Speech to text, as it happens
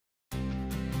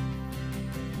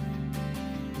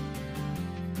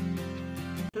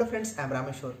Hello friends, I am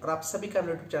Rameshwar और आप सभी का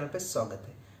मेरे यूट्यूब चैनल पे स्वागत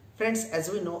है। Friends, as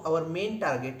we know our main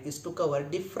target is to cover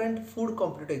different food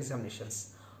competitive examinations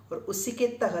और उसी के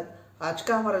तहत आज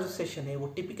का हमारा जो सेशन है वो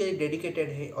टिपिकली डेडिकेटेड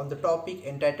है on the topic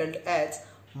entitled as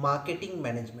marketing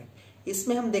management.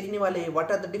 इसमें हम देखने वाले हैं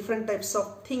what are the different types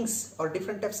of things और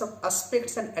different types of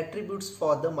aspects and attributes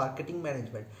for the marketing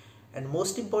management, and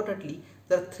most importantly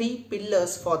there are three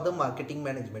pillars for the marketing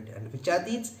management, and which are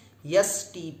these?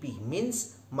 STP means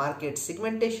market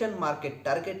segmentation, market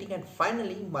targeting and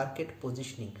finally market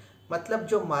positioning। मतलब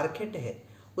जो market है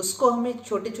उसको हमें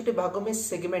छोटे छोटे भागों में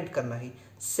segment करना है,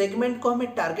 सेगमेंट को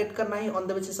हमें टारगेट करना है on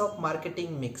the basis of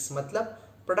marketing mix, मतलब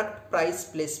प्रोडक्ट प्राइस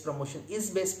प्लेस प्रमोशन,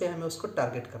 इस बेस पे हमें उसको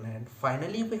टारगेट करना है। And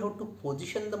finally we have to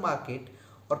position the market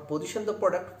और position the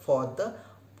product for the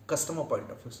customer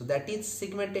point of view, so that is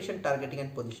segmentation, targeting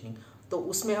and positioning. तो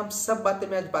उसमें हम सब बातें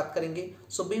में आज बात करेंगे,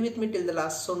 सो B with me till the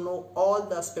last, so know all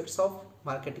the aspects of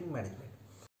marketing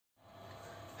management.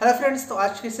 Hello friends, तो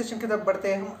आज के सेशन की तरफ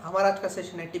बढ़ते हैं। हमारा आज का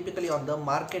सेशन है typically on the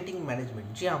marketing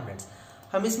management. जी हाँ फ्रेंड्स,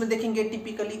 हम इसमें देखेंगे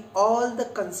typically all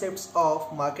the concepts of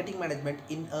marketing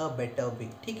management in a better way.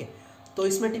 ठीक है, तो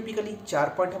इसमें टिपिकली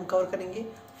 4 पॉइंट हम कवर करेंगे।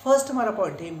 फर्स्ट हमारा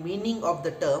पॉइंट है meaning of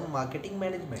the term marketing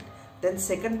management. Then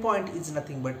second point is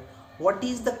nothing but what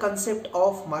is the concept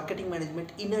of marketing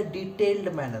management in a detailed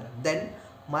manner. Then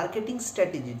marketing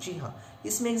strategy, जी हाँ,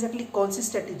 इसमें exactly कौन सी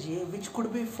strategy है which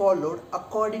could be followed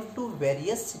according to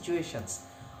various situations.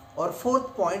 और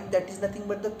fourth point that is nothing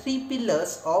but the 3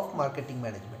 pillars of marketing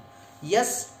management.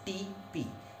 STP.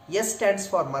 S stands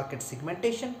for market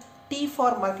segmentation, T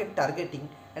for market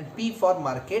targeting and P for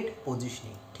market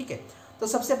positioning. ठीक है,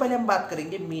 तो सबसे पहले हम बात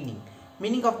करेंगे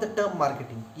meaning of the term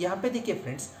marketing. यहाँ पे देखिए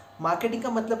फ्रेंड्स, मार्केटिंग का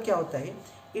मतलब क्या होता है?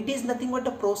 It is nothing but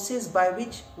a process by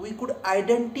which we could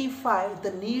identify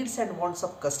the needs and wants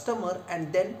of customer and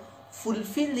then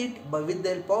fulfil it with the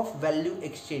help of value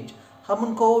exchange. हम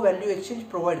उनको वैल्यू एक्सचेंज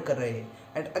प्रोवाइड कर रहे हैं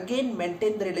and again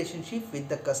maintain the relationship with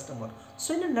the customer.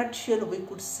 So in a nutshell we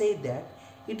could say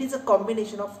that it is a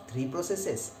combination of 3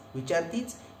 processes which are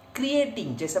these: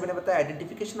 creating, जैसा मैंने बताया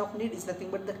identification of need is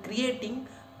nothing but the creating,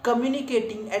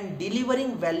 communicating and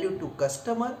delivering value to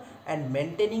customer and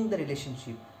maintaining the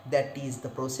relationship. That is the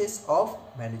process of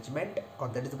management, or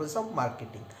that is the process of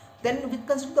marketing. Then we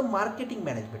consider the marketing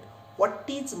management. What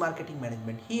is marketing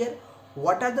management? Here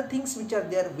what are the things which are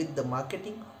there with the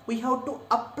marketing? We have to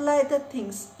apply the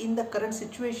things in the current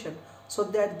situation so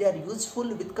that they are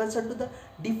useful with concern to the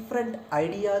different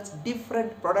ideas,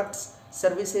 different products,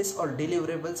 services or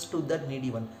deliverables to the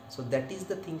needy one. So that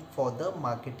is the thing for the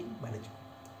marketing management.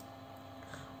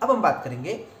 अब हम बात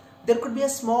करेंगे, there could be a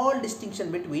small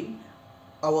distinction between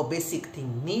our basic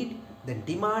thing need, then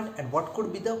demand and what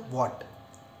could be the what.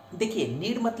 देखिए,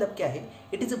 need मतलब क्या है?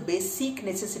 It is a basic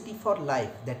necessity for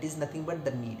life, that is nothing but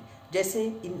the need. जैसे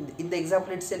in the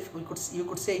example itself you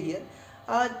could say here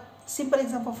simple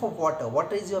example for water,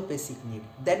 water is your basic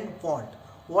need. Then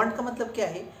want का मतलब क्या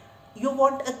है? You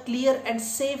want a clear and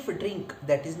safe drink,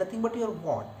 that is nothing but your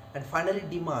want. And finally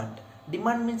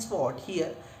demand means what?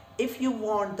 Here if you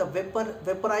want the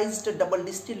vaporized double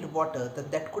distilled water, then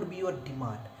that could be your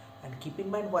demand. And keep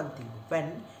in mind one thing, when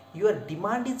your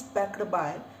demand is backed by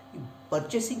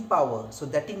purchasing power, so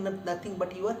that is nothing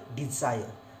but your desire.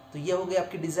 तो ये हो गया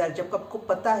आपकी Dzire, जब आपको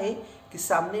पता है कि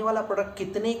सामने वाला प्रोडक्ट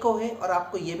कितने को है और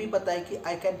आपको ये भी पता है कि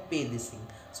I can pay this thing,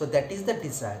 so that is the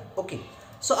desire. Okay,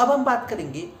 सो अब हम बात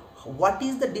करेंगे what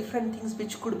is the different things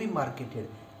which could be marketed.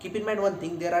 Keep in mind one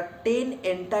thing, there are 10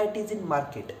 entities in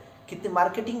market. कितने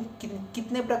मार्केटिंग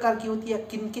कितने प्रकार की होती है,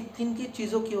 किन की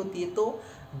चीज़ों की होती है? तो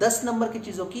 10 नंबर की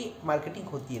चीज़ों की मार्केटिंग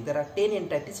होती है। There are 10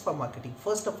 entities for marketing.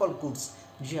 First of all goods,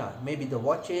 जी हाँ, may be the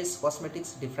watches,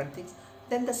 cosmetics, different things.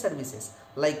 Then the services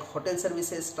like hotel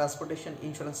services, transportation,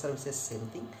 insurance services, same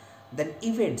thing. Then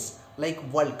events like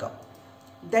world cup.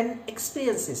 Then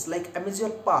experiences like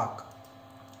amusement park.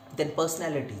 Then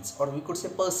personalities, और we could say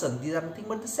person, these are nothing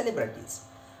but the celebrities.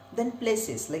 Then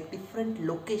places like different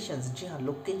locations, जी हाँ,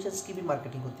 locations की भी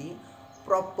marketing होती है।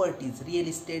 Properties, real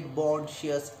estate, bond,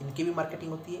 shares, इनकी भी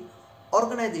marketing होती है।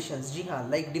 ऑर्गेनाइजेशंस, जी हाँ,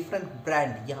 लाइक डिफरेंट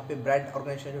ब्रांड, यहाँ पे ब्रांड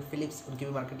ऑर्गेनाइजेशन फिलिप्स, उनकी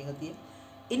भी मार्केटिंग होती है।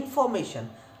 Information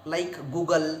like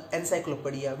Google,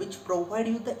 encyclopedia which provide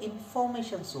you the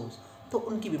information source, तो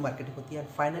उनकी भी मार्केटिंग होती है। And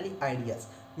finally ideas,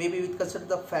 may be with concern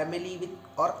the family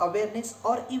with और अवेयरनेस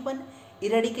और even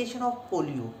eradication of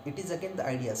polio, it is again the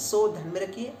ideas. सो ध्यान में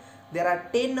रखिए, there are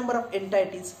 10 number of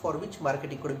entities for which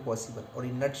marketing could be possible, or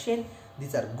in nutshell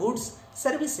these are goods,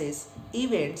 services,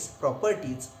 events,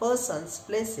 properties, persons,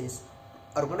 places,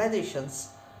 organizations,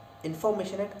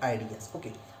 information and ideas.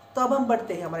 Okay, तो अब हम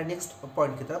बढ़ते हैं हमारे next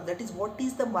point की तरफ, that is what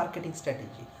is the marketing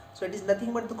strategy. So it is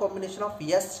nothing but the combination of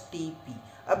STP।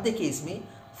 अब देखिए इसमें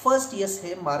फर्स्ट यस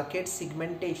है मार्केट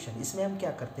सिगमेंटेशन। इसमें हम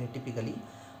क्या करते हैं typically,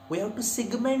 we have to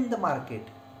segment the market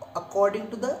according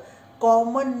to the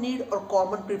common need और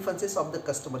common preferences of the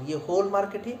customer. ये होल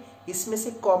मार्केट है, इसमें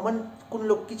से कॉमन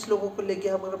कुछ लोगों को लेके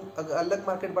हम अगर अलग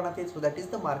मार्केट बनाते हैं, so that is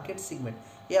the market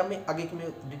segment. ये हमें आगे की मैं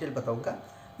डिटेल बताऊंगा।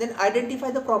 Then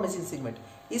identify the promising segment.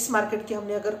 इस मार्केट के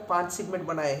हमने अगर 5 सेगमेंट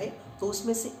बनाए हैं तो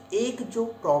उसमें से एक जो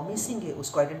प्रॉमिसिंग है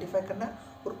उसको आइडेंटिफाई करना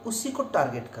और उसी को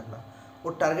टारगेट करना।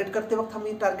 और टारगेट करते वक्त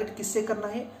हमें टारगेट किससे करना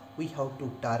है, we have to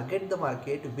target the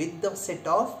market with the set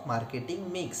of marketing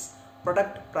mix,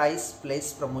 product, price,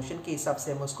 place, promotion के हिसाब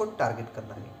से हमें उसको टारगेट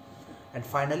करना है। And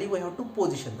finally we have to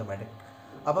position the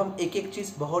market. अब हम एक एक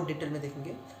चीज बहुत डिटेल में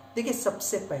देखेंगे। देखिए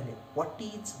सबसे पहले व्हाट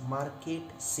इज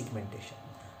मार्केट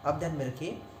सेगमेंटेशन। अब ध्यान में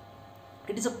रखिए,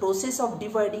 it is a process of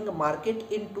dividing a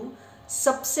market into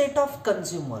subset of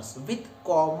consumers with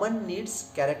common needs,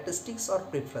 characteristics और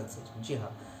प्रेफरेंसेस। जी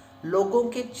हाँ, लोगों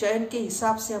के चयन के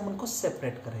हिसाब से हम उनको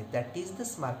सेपरेट करें, that is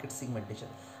this market segmentation.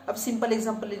 अब सिंपल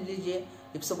एग्जांपल ले लीजिए,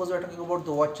 if suppose we are talking about the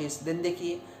watches, then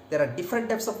देखिए there are different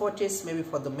types of watches, may be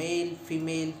for the mail,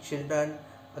 female, children,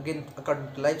 again according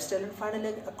to lifestyle and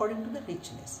finally according to the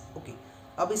richness. Okay,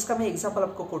 अब इसका मैं example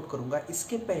आपको coat करूंगा।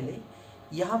 इसके पहले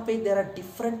यहाँ पे there are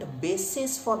different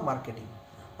basis for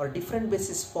marketing और different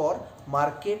basis for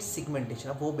market segmentation.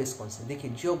 अब वो बेस कौन से,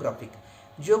 देखिए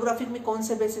जियोग्राफिक में कौन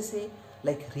से बेसिस है,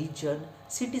 like reason,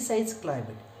 city size,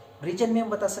 climate. Reason में हम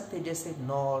बता सकते हैं जैसे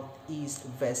नॉर्थ, ईस्ट,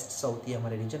 वेस्ट, साउथ, ये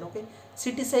हमारे रीजन हो गए।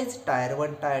 City size tyre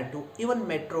 1, tyre 2, even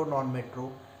metro, non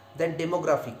metro. Then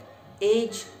demographic,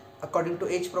 as according to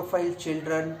as profile,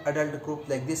 children, adult group,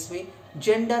 like this way.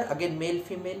 Gender again mail,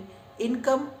 female.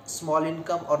 Income, small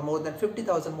income और more than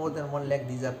 50,000, more than 1 lakh,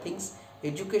 these are things.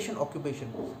 Education,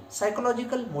 occupation.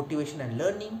 Psychological, motivation and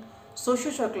learning.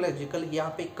 Socio psychological,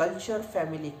 यहाँ पे culture,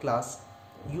 family, class,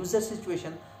 user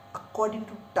situation, according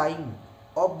to time,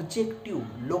 objective,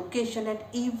 location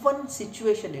and even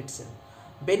situation itself,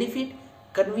 benefit,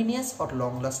 convenience or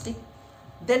long lasting.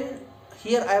 Then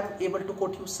here I am able to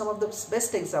quote you some of the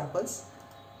best examples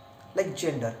like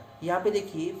gender. यहाँ पे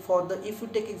देखिए for the, if you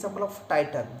take example of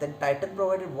Titan, then Titan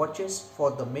provided watches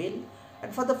for the male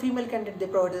and for the female candidate they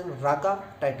provided Raga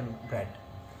Titan brand.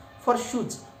 For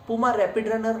shoes, Puma Rapid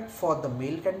Runner for the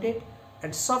male candidate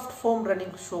and soft foam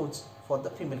running shoes for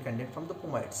the female candidate from the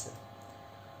Puma itself.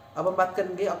 अब हम बात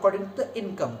करेंगे according to the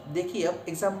income. देखिए अब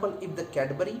example, if the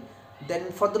Cadbury, then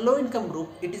for the low income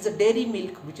group it is a dairy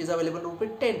milk which is available rupees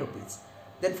 10 rupees.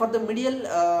 Then for the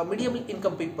medium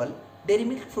income people, dairy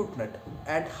milk fruit nut,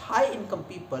 and high income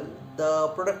people the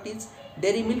product is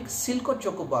dairy milk सिल्को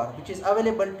chocobar which is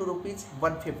available to rupees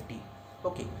 150.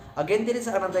 Okay, again there is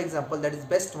another example that is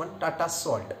best one, Tata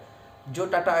salt. जो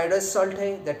Tata iodised salt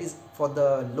है that is for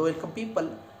the low income people,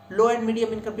 low and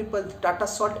medium income people Tata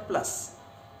salt plus.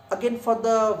 Again for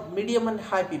the medium and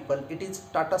high people it is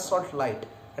Tata Salt Light,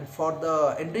 and for the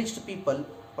enriched people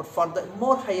or for the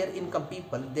more higher income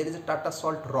people there is a Tata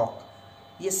Salt Rock.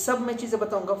 ये सब मैं चीज़ें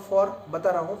बताऊंगा बता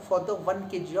रहा हूँ for the 1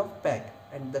 kg of pack,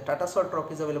 and the Tata Salt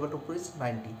Rock is available to rupees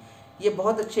 90. ये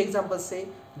बहुत अच्छे एग्जाम्पल्स है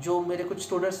जो मेरे कुछ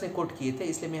स्टूडेंट्स ने कोट किए थे,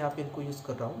 इसलिए मैं यहाँ पे इनको यूज़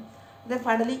कर रहा हूँ. Then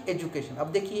finally education.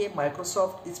 अब देखिए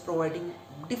Microsoft is providing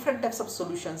different types of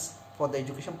solutions for the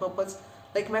education purpose,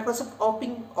 like Microsoft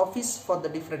Office for the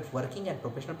different working and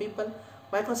professional people,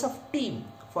 Microsoft Team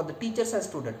for the teachers and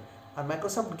student, and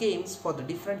Microsoft Games for the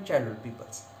different childhood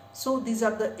peoples. So these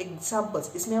are the examples.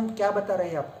 इसमें हम क्या बता रहे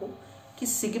हैं आपको कि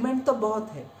segment तो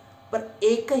बहुत है, पर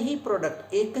एक ही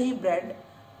प्रोडक्ट, एक ही ब्रांड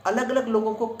अलग अलग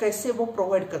लोगों को कैसे वो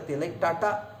प्रोवाइड करती है. लाइक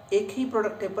टाटा एक ही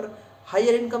प्रोडक्ट है, पर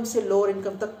हायर इनकम से लोअर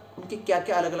इनकम तक उनके क्या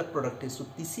क्या अलग अलग प्रोडक्ट है. So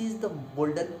this is the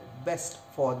golden best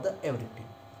for the everything.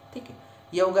 ठीक है,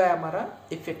 ये हो गया हमारा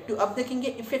इफेक्टिव. अब देखेंगे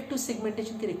इफेक्टिव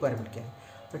सेगमेंटेशन की रिक्वायरमेंट क्या है.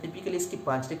 तो टिपिकली इसकी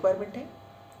 5 रिक्वायरमेंट है.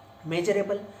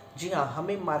 मेजरेबल, जी हाँ,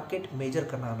 हमें मार्केट मेजर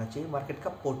करना आना चाहिए, मार्केट का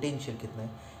पोटेंशियल कितना है.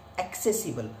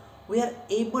 Accessible, we are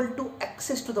able to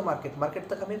access to the market, market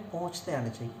तक हमें पहुँचते आना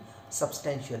चाहिए.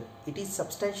 Substantial, it is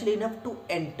substantial enough to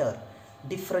enter.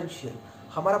 Differential,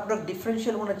 हमारा प्रोडक्ट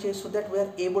डिफरेंशियल होना चाहिए so that we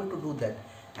are able to do that.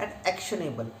 And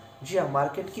actionable, जी हाँ,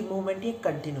 मार्केट की मूवमेंट ये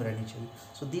कंटिन्यू रहनी चाहिए.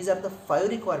 So these are the 5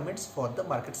 requirements for the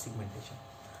market segmentation.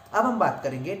 अब हम बात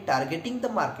करेंगे टारगेटिंग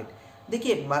द मार्केट.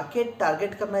 देखिए मार्केट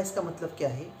टारगेट करना, इसका मतलब क्या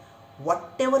है.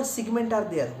 whatever segment are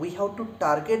there, we have to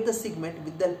target the segment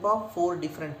with the help of 4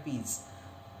 different P's: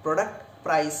 product,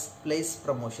 price, place,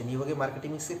 promotion. ये हो गए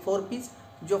मार्केटिंग से 4 P's,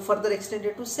 जो फर्दर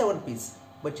एक्सटेंडेड टू 7 P's.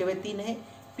 बचे हुए 3 है,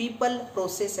 people,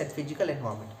 process and physical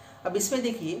environment. अब इसमें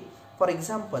देखिए for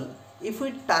example, if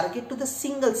we target to the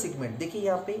single segment, देखिए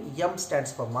यहाँ पे M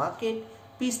stands for market,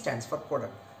 P stands for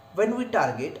product. when we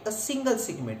target a single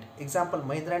segment, example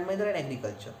Mahindra and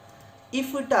agriculture.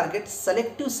 If we target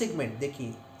selective segment,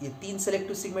 देखिए ये 3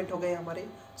 selective segment हो गए हमारे.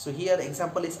 So here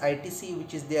example is ITC,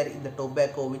 which is there in the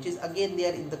tobacco, which is again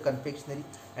there in the confectionery,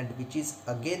 and which is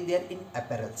again there in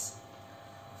apparels.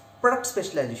 Product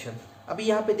specialization. अभी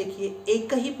यहाँ पे देखिए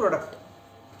एक ही product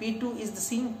P2 is the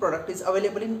same product is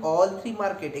available in all 3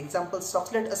 market. Example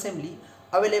chocolate assembly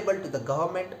available to the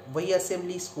government, वही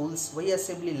assembly schools, वही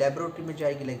assembly laboratory में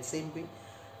जाएगी like same way.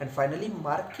 And finally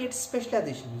market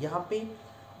specialization, यहाँ पे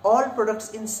all products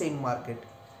in same market.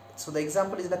 So the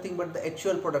example is nothing but the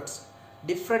actual products,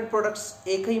 different products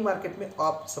एक ही market में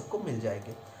आप सबको मिल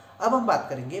जाएंगे. अब हम बात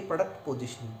करेंगे product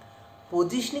positioning.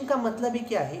 Positioning का मतलब ही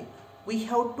क्या है? We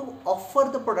have to offer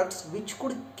the products which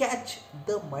could catch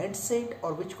the mindset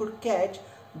or which could catch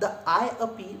the eye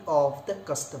appeal of the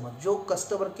customer. जो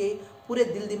customer के पूरे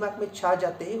दिल दिमाग में छा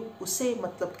जाते हैं उसे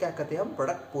मतलब क्या कहते हैं हम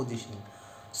product positioning.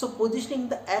 So positioning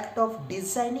the act of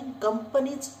designing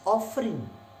companies offering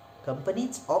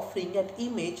an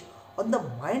image on the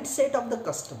mindset of the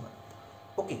customer.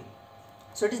 Okay,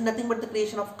 so it is nothing but the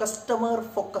creation of customer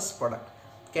focused product.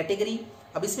 Category,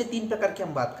 अब इसमें 3 प्रकार की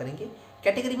हम बात करेंगे.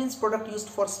 Category means product used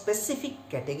for specific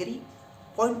category.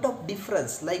 Point of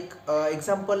difference, like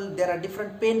example there are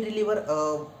different pain reliever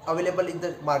available in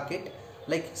the market,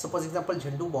 like suppose example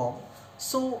Jaju bomb.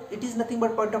 So it is nothing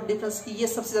but point of difference कि ये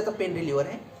सबसे ज़्यादा pain reliever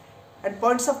है. And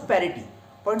points of parity.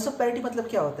 Points of parity मतलब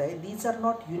क्या होता है? These are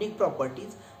not unique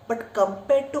properties, but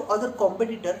compared to other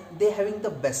competitor, they having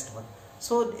the best one.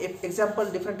 So if example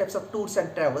different types of tours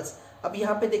and travels. अब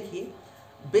यहाँ पे देखिए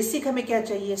basic हमें क्या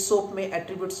चाहिए? सोप में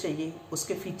एट्रीब्यूट्स चाहिए,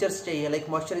 उसके फीचर्स चाहिए, लाइक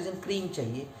मॉइस्चराइजिंग क्रीम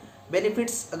चाहिए.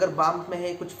 बेनिफिट्स अगर बाम में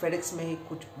है, कुछ फेडेक्स में है,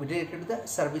 कुछ related to the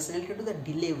service, related to the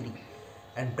delivery.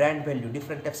 And brand value,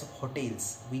 different types of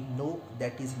hotels we know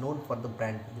that is known for the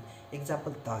brand value.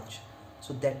 Example Taj.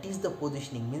 So that is the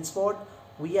positioning. Means what?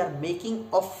 We are making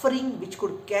offering which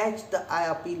could catch the eye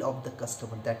appeal of the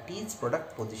customer. That is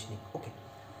product positioning. Okay.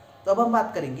 तो अब हम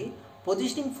बात करेंगे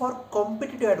positioning for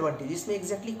competitive advantage. इसमें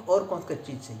exactly और कौन सा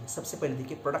चीज़ चाहिए? सबसे पहले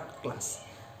देखिए प्रोडक्ट क्लास.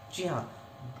 जी हाँ,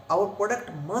 our product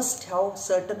must have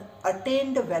certain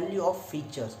attend value of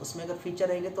features. उसमें अगर फीचर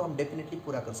रहेंगे तो हम डेफिनेटली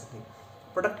पूरा कर सकेंगे.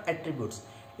 Product attributes,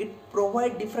 it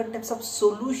provide different types of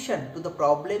solution to the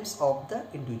problems of the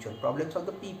individual, problems of the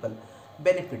people.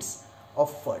 Benefits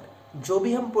offered, जो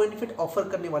भी हम बेनिफिट ऑफर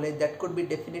करने वाले हैं that could be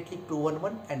definitely proven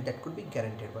one and that could be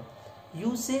guaranteed one.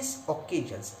 Uses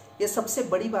occasions, ये सबसे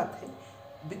बड़ी बात है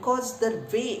बिकॉज द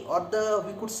वे और the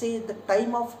we could say the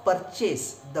time of purchase,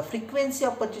 the frequency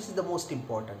of purchase is the most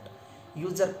important.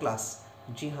 User class,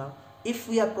 जी हाँ, if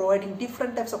we are providing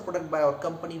different types of product by our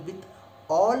company with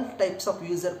all types of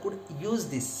user could use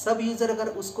this. सब user अगर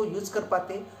उसको use कर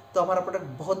पाते हैं तो हमारा product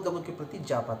बहुत लोगों के प्रति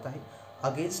जा पाता है.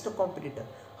 अगेंस्ट अ कॉम्पिटिटर,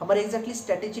 हमारे एग्जैक्टली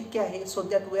स्ट्रेटेजी क्या है? So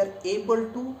that we are able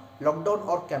to lock down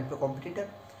और competitor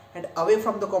and away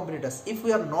from the competitors. If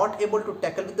we are not able to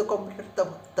tackle with the competitor,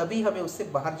 तभी हमें उससे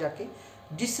बाहर जाके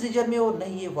जिस रीजन में वो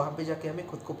नहीं है वहाँ पे जाके हमें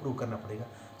खुद को प्रूव करना पड़ेगा.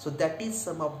 So that is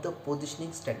some of the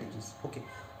positioning strategies.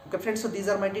 Okay friends, so these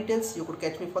are my details. You could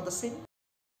catch me for the same.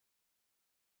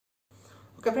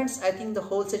 Okay friends, I think the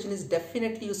whole session is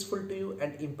definitely useful to you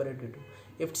and imperative to you.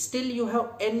 If still you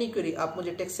have any query, आप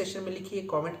मुझे text session में लिखिए,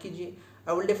 comment कीजिए. I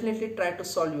will definitely try to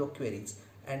solve your queries.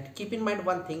 And keep in mind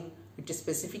one thing which is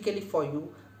specifically for you,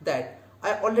 that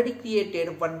I already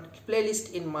created one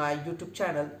playlist in my YouTube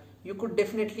channel. You could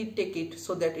definitely take it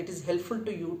so that it is helpful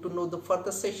to you to know the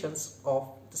further sessions of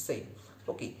the same.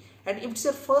 Okay. And if it's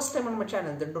your first time on my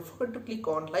channel, then don't forget to click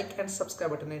on like and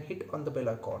subscribe button and hit on the bell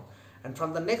icon. And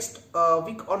from the next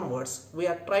week onwards, we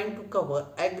are trying to cover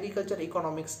agriculture,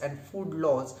 economics and food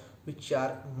laws, which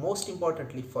are most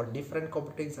importantly for different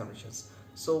competitive examinations.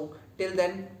 So till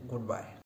then, goodbye.